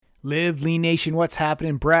Live Lean Nation, what's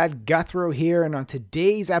happening? Brad Guthrow here, and on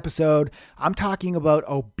today's episode, I'm talking about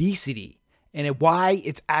obesity and why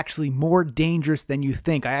it's actually more dangerous than you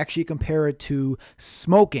think. I actually compare it to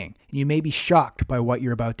smoking, and you may be shocked by what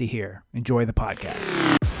you're about to hear. Enjoy the podcast.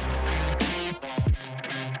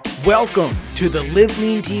 Welcome to the Live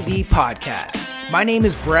Lean TV podcast. My name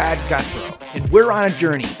is Brad Guthrow, and we're on a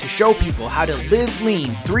journey to show people how to live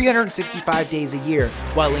lean 365 days a year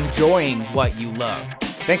while enjoying what you love.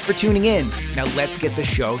 Thanks for tuning in. Now let's get the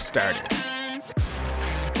show started.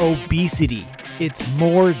 Obesity. It's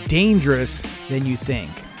more dangerous than you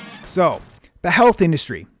think. So, the health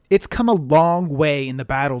industry. It's come a long way in the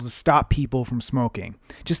battle to stop people from smoking.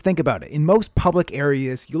 Just think about it. In most public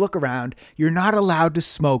areas, you look around, you're not allowed to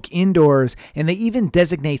smoke indoors, and they even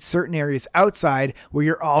designate certain areas outside where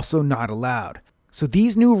you're also not allowed. So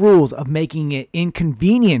these new rules of making it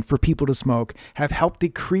inconvenient for people to smoke have helped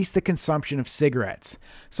decrease the consumption of cigarettes.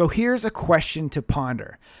 So here's a question to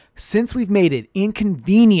ponder. Since we've made it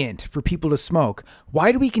inconvenient for people to smoke,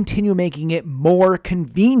 why do we continue making it more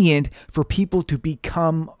convenient for people to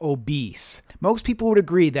become obese? Most people would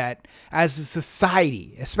agree that as a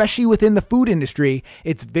society, especially within the food industry,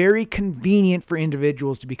 it's very convenient for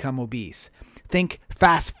individuals to become obese. Think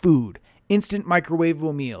fast food, instant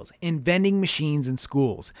microwavable meals, and vending machines in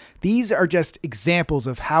schools. These are just examples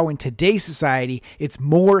of how in today's society, it's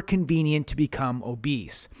more convenient to become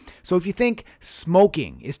obese. So if you think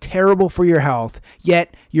smoking is terrible for your health,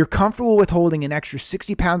 yet you're comfortable with holding an extra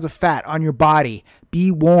 60 pounds of fat on your body, be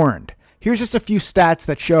warned. Here's just a few stats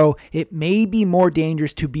that show it may be more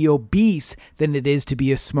dangerous to be obese than it is to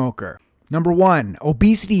be a smoker. Number 1,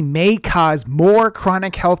 obesity may cause more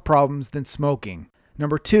chronic health problems than smoking.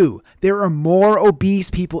 Number 2, there are more obese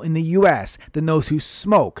people in the U.S. than those who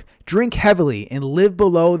smoke, drink heavily, and live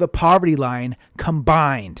below the poverty line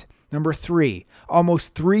combined. Number 3,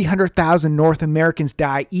 almost 300,000 North Americans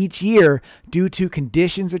die each year due to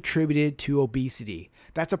conditions attributed to obesity.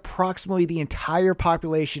 That's approximately the entire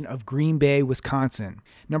population of Green Bay, Wisconsin.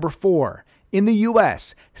 Number 4, in the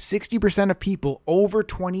U.S., 60% of people over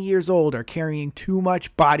 20 years old are carrying too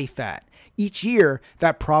much body fat. Each year,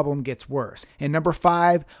 that problem gets worse. And number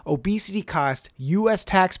 5, obesity costs U.S.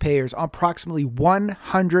 taxpayers approximately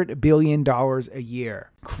 $100 billion a year.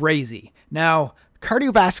 Crazy. Now,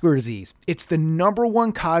 cardiovascular disease, it's the number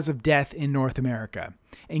 1 cause of death in North America.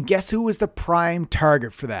 And guess who is the prime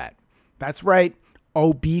target for that? That's right,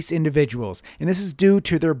 obese individuals. And this is due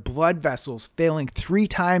to their blood vessels failing 3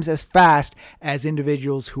 times as fast as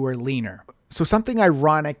individuals who are leaner. So something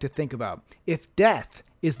ironic to think about. If death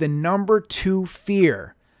is the number 2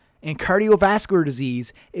 fear, and cardiovascular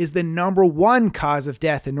disease is the number 1 cause of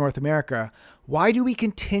death in North America, why do we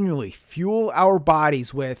continually fuel our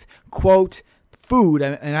bodies with, quote, food,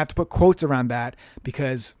 and I have to put quotes around that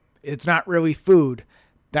because it's not really food,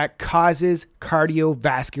 that causes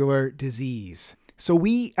cardiovascular disease? So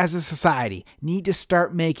we as a society need to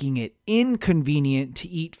start making it inconvenient to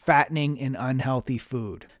eat fattening and unhealthy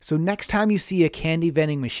food. So next time you see a candy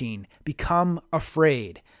vending machine, become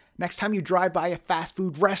afraid. Next time you drive by a fast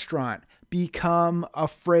food restaurant, become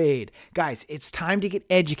afraid. Guys, it's time to get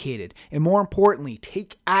educated and, more importantly,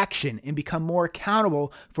 take action and become more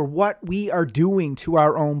accountable for what we are doing to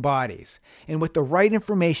our own bodies. And with the right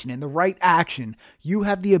information and the right action, you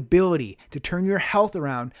have the ability to turn your health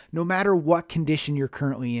around no matter what condition you're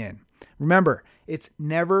currently in. Remember, it's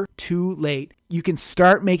never too late. You can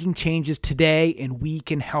start making changes today, and we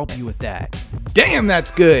can help you with that. Damn,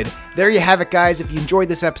 that's good. There you have it, guys. If you enjoyed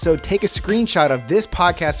this episode, take a screenshot of this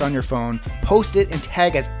podcast on your phone, post it, and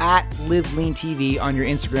tag us at LiveLeanTV on your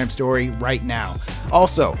Instagram story right now.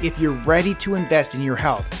 Also, if you're ready to invest in your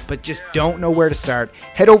health, but just don't know where to start,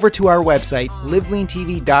 head over to our website,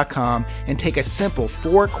 LiveLeanTV.com, and take a simple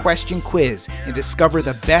 4-question quiz and discover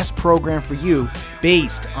the best program for you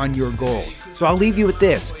based on your goals. So I'll leave you with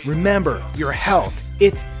this. Remember, your health,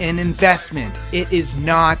 it's an investment. It is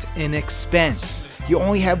not an expense. You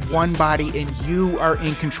only have one body and you are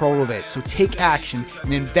in control of it. So take action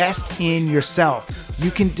and invest in yourself.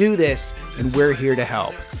 You can do this, and we're here to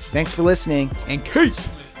help. Thanks for listening, and keep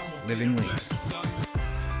living lean.